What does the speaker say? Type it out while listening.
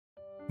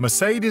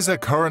Mercedes are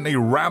currently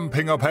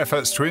ramping up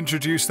efforts to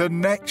introduce the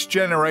next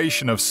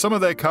generation of some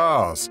of their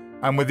cars,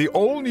 and with the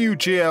all-new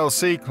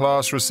GLC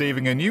Class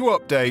receiving a new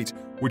update,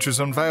 which was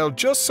unveiled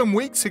just some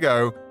weeks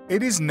ago,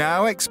 it is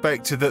now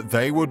expected that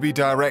they would be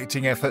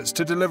directing efforts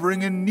to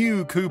delivering a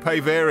new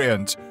coupe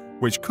variant,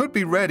 which could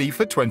be ready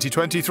for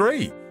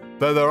 2023,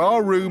 though there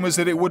are rumors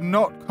that it would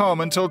not come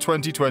until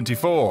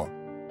 2024.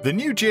 The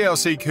new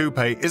GLC Coupe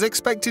is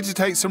expected to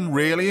take some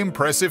really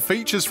impressive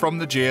features from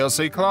the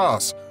GLC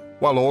Class,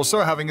 while also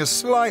having a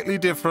slightly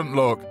different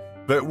look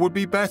that would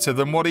be better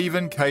than what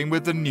even came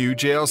with the new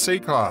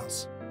GLC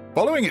Class.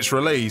 Following its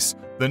release,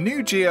 the new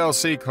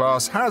GLC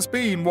Class has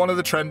been one of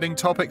the trending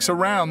topics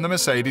around the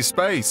Mercedes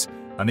space,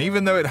 and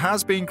even though it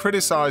has been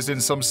criticized in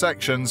some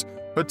sections,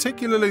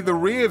 particularly the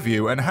rear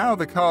view and how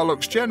the car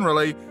looks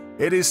generally,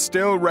 it is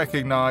still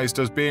recognized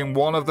as being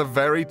one of the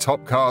very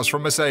top cars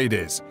from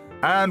Mercedes,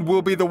 and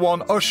will be the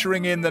one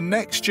ushering in the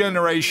next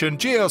generation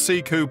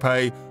GLC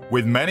Coupe,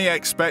 with many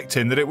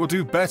expecting that it will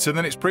do better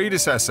than its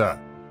predecessor.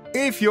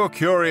 If you're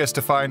curious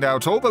to find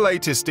out all the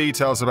latest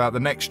details about the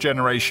next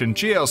generation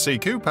GLC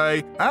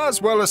Coupe,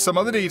 as well as some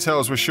other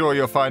details we're sure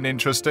you'll find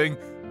interesting,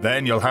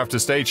 then you'll have to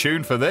stay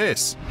tuned for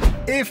this.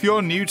 If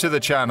you're new to the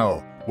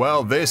channel,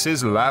 well, this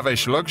is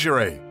lavish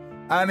luxury.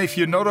 And if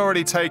you've not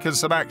already taken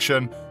some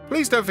action,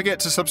 please don't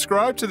forget to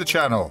subscribe to the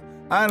channel.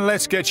 And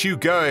let's get you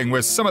going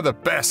with some of the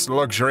best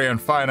luxury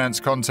and finance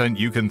content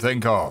you can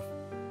think of.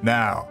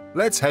 Now,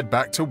 let's head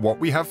back to what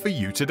we have for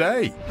you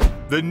today.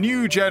 The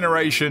new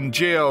generation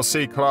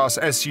GLC Class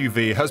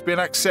SUV has been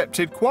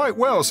accepted quite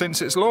well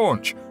since its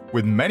launch,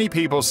 with many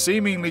people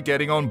seemingly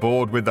getting on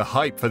board with the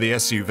hype for the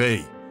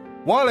SUV.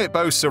 While it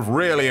boasts of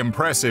really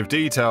impressive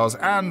details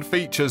and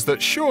features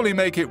that surely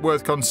make it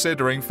worth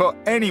considering for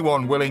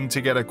anyone willing to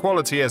get a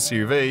quality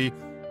SUV,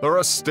 there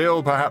are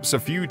still perhaps a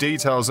few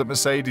details that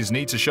Mercedes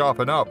need to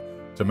sharpen up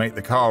to make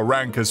the car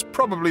rank as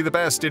probably the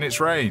best in its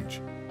range.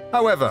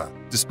 However,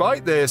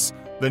 despite this,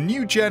 the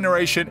new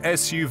generation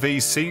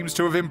SUV seems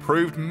to have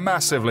improved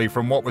massively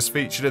from what was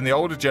featured in the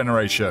older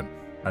generation,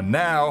 and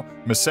now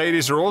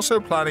Mercedes are also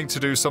planning to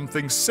do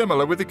something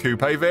similar with the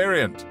coupe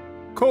variant.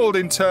 Called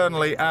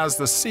internally as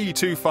the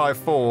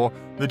C254,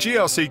 the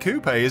GLC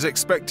Coupe is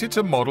expected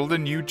to model the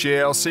new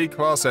GLC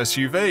Class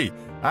SUV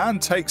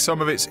and take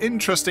some of its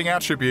interesting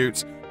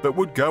attributes that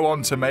would go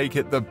on to make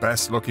it the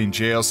best-looking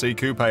GLC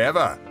Coupe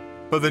ever.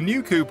 For the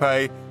new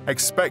coupe,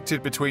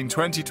 expected between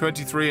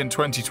 2023 and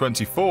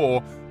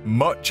 2024,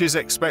 much is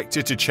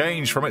expected to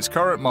change from its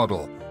current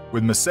model,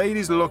 with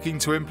Mercedes looking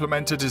to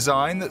implement a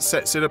design that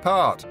sets it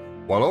apart,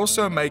 while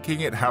also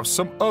making it have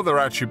some other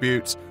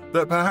attributes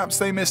that perhaps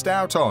they missed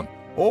out on,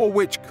 or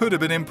which could have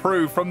been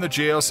improved from the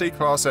GLC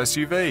Class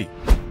SUV.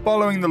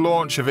 Following the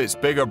launch of its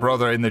bigger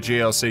brother in the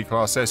GLC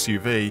Class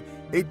SUV,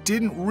 it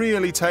didn't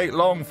really take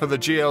long for the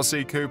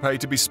GLC Coupe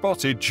to be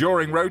spotted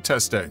during road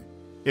testing.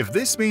 If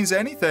this means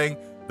anything,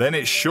 then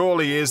it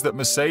surely is that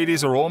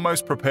Mercedes are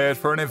almost prepared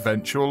for an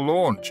eventual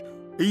launch,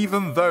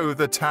 even though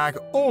the tag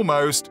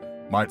 "almost"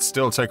 might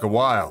still take a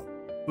while.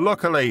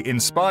 Luckily, in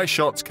spy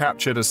shots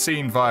captured as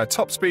seen via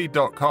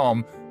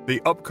topspeed.com,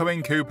 the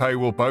upcoming coupe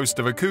will boast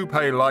of a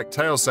coupe-like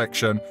tail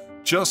section,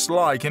 just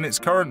like in its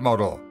current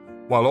model,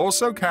 while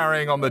also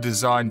carrying on the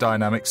design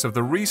dynamics of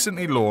the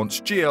recently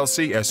launched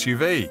GLC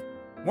SUV.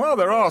 While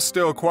there are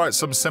still quite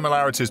some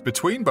similarities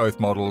between both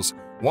models,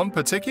 one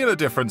particular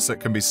difference that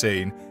can be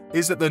seen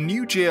is that the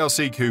new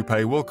GLC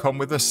Coupe will come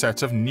with a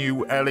set of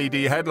new LED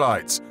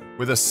headlights,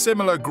 with a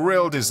similar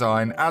grille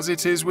design as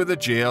it is with the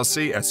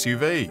GLC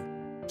SUV.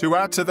 To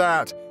add to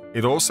that,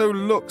 it also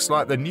looks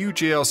like the new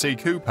GLC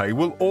Coupe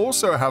will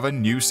also have a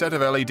new set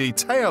of LED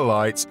tail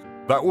lights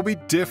that will be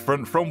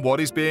different from what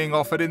is being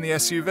offered in the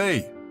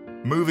SUV.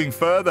 Moving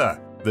further,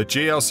 the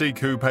GLC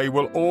Coupe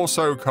will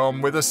also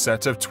come with a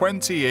set of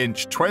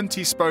 20-inch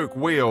 20-spoke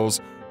wheels,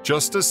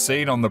 just as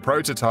seen on the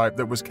prototype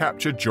that was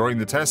captured during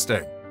the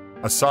testing.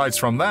 Aside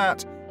from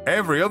that,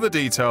 every other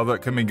detail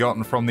that can be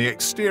gotten from the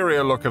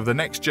exterior look of the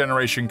next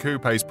generation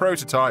coupe's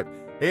prototype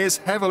is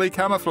heavily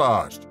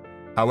camouflaged.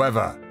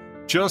 However,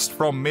 just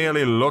from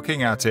merely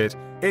looking at it,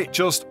 it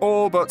just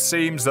all but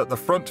seems that the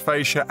front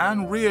fascia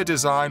and rear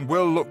design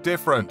will look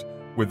different,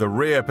 with the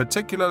rear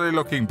particularly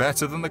looking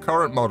better than the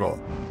current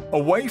model.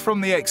 Away from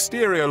the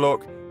exterior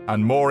look,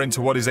 and more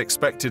into what is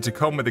expected to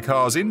come with the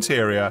car's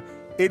interior,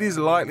 it is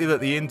likely that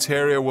the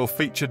interior will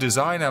feature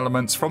design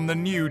elements from the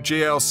new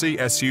GLC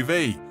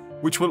SUV,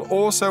 which will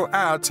also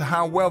add to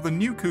how well the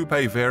new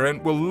coupe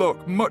variant will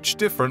look much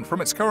different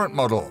from its current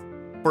model.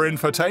 For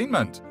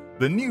infotainment,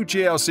 the new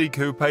GLC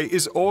Coupe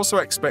is also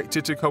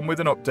expected to come with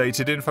an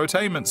updated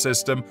infotainment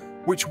system,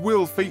 which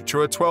will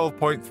feature a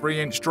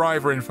 12.3-inch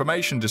driver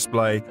information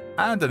display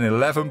and an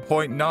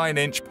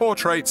 11.9-inch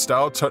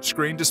portrait-style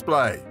touchscreen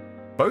display,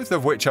 both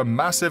of which are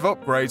massive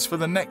upgrades for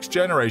the next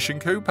generation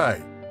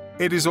coupe.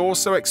 It is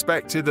also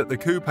expected that the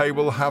coupe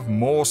will have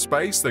more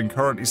space than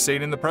currently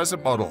seen in the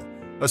present model,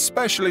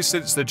 especially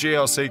since the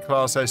GLC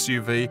Class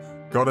SUV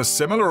got a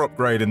similar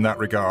upgrade in that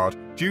regard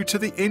due to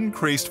the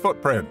increased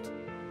footprint.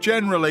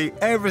 Generally,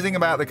 everything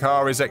about the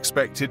car is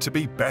expected to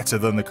be better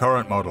than the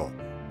current model,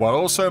 while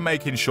also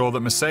making sure that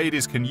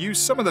Mercedes can use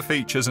some of the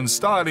features and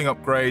styling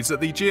upgrades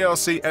that the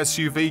GLC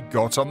SUV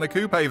got on the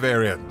coupe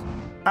variant.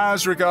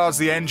 As regards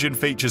the engine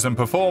features and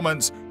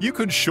performance, you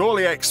can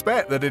surely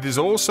expect that it is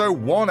also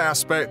one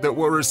aspect that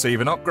will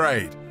receive an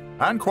upgrade.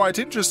 And quite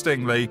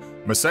interestingly,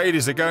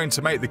 Mercedes are going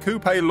to make the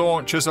coupe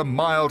launch as a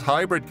mild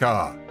hybrid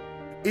car.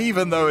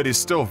 Even though it is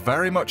still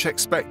very much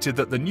expected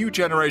that the new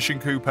generation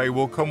coupe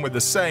will come with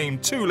the same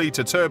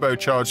 2-litre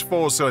turbocharged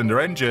 4-cylinder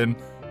engine,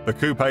 the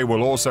coupe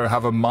will also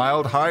have a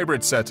mild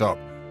hybrid setup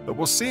that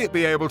will see it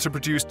be able to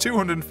produce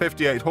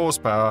 258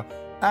 horsepower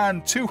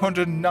and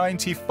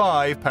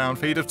 295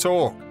 pound-feet of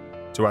torque.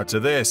 To add to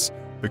this,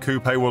 the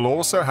coupe will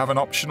also have an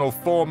optional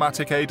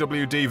 4MATIC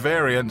AWD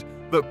variant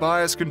that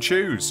buyers can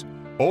choose.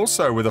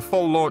 Also, with a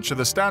full launch of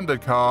the standard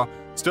car,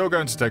 still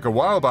going to take a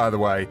while by the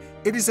way,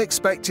 it is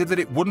expected that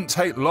it wouldn't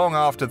take long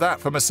after that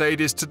for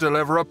Mercedes to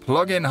deliver a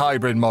plug-in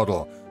hybrid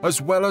model, as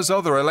well as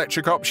other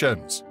electric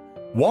options.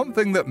 One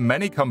thing that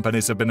many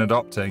companies have been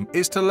adopting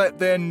is to let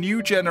their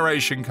new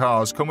generation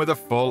cars come with a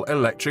full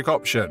electric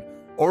option,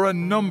 or a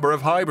number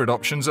of hybrid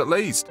options at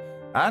least.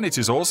 And it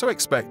is also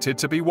expected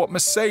to be what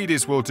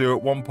Mercedes will do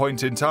at one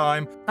point in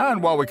time,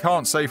 and while we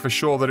can't say for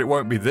sure that it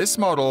won't be this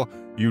model,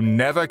 you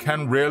never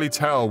can really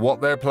tell what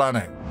they're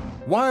planning.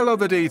 While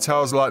other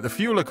details like the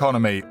fuel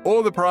economy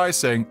or the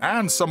pricing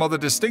and some other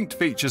distinct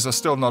features are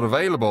still not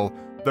available,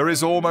 there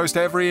is almost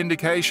every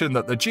indication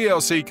that the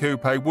GLC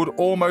Coupe would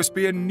almost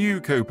be a new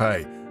coupe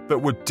that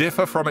would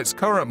differ from its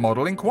current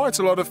model in quite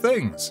a lot of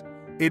things.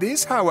 It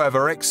is,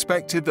 however,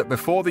 expected that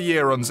before the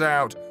year runs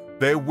out,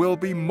 there will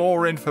be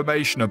more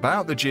information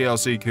about the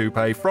GLC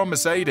Coupe from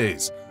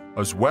Mercedes,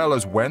 as well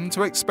as when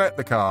to expect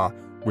the car,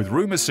 with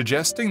rumors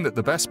suggesting that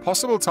the best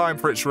possible time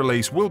for its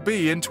release will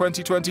be in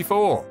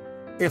 2024.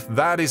 If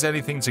that is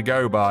anything to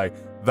go by,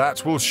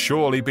 that will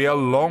surely be a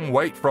long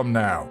wait from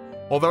now,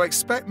 although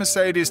expect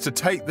Mercedes to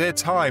take their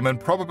time and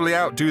probably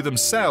outdo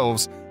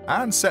themselves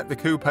and set the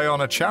coupe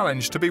on a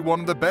challenge to be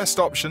one of the best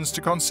options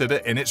to consider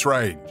in its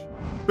range.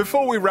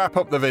 Before we wrap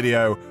up the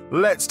video,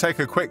 let's take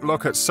a quick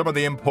look at some of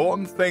the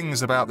important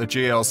things about the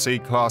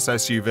GLC Class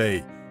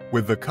SUV,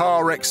 with the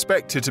car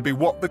expected to be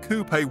what the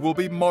coupe will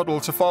be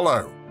modeled to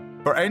follow.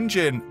 For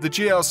engine, the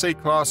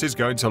GLC Class is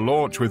going to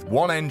launch with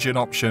one engine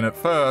option at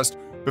first,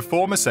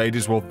 before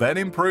Mercedes will then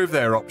improve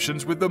their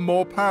options with the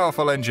more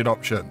powerful engine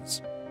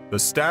options. The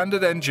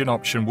standard engine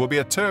option will be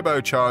a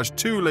turbocharged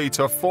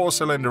 2-litre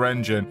 4-cylinder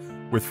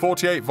engine with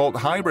 48-volt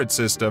hybrid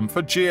system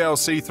for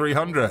GLC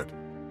 300.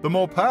 The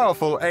more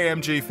powerful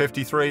AMG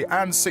 53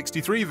 and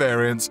 63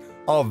 variants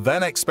are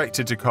then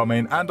expected to come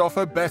in and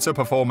offer better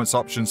performance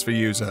options for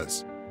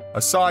users.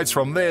 Aside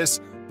from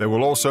this, there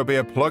will also be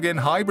a plug-in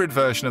hybrid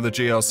version of the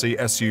GLC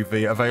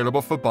SUV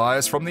available for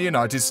buyers from the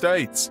United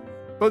States.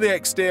 For the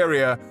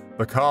exterior,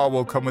 the car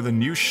will come with a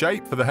new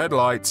shape for the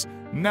headlights,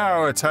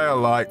 narrower tail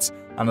lights,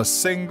 and a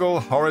single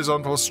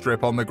horizontal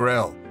strip on the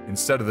grille,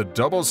 instead of the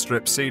double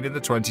strip seen in the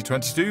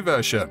 2022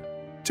 version.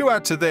 To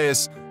add to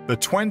this, the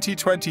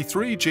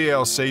 2023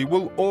 GLC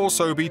will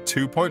also be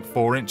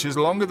 2.4 inches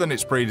longer than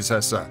its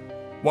predecessor,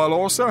 while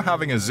also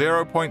having a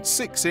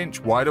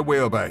 0.6-inch wider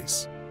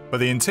wheelbase. For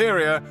the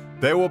interior,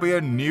 there will be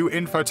a new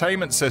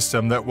infotainment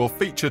system that will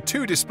feature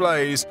 2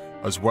 displays,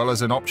 as well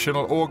as an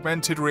optional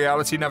augmented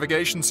reality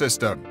navigation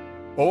system.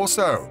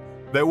 Also,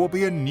 there will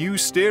be a new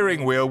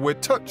steering wheel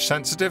with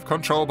touch-sensitive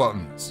control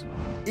buttons.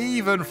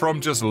 Even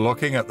from just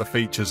looking at the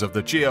features of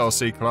the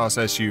GLC Class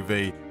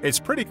SUV, it's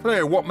pretty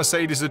clear what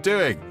Mercedes are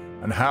doing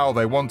and how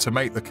they want to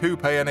make the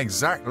coupe an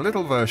exact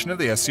little version of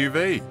the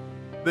SUV.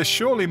 There's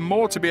surely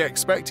more to be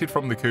expected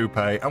from the coupe,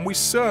 and we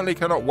certainly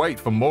cannot wait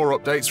for more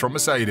updates from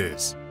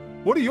Mercedes.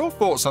 What are your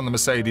thoughts on the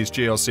Mercedes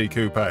GLC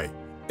Coupe?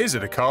 Is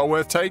it a car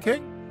worth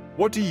taking?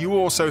 What do you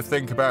also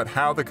think about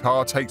how the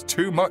car takes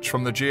too much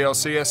from the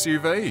GLC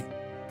SUV?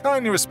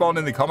 Kindly respond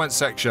in the comments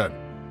section.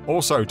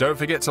 Also, don't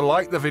forget to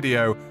like the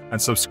video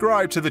and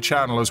subscribe to the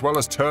channel, as well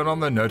as turn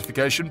on the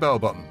notification bell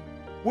button.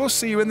 We'll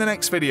see you in the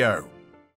next video.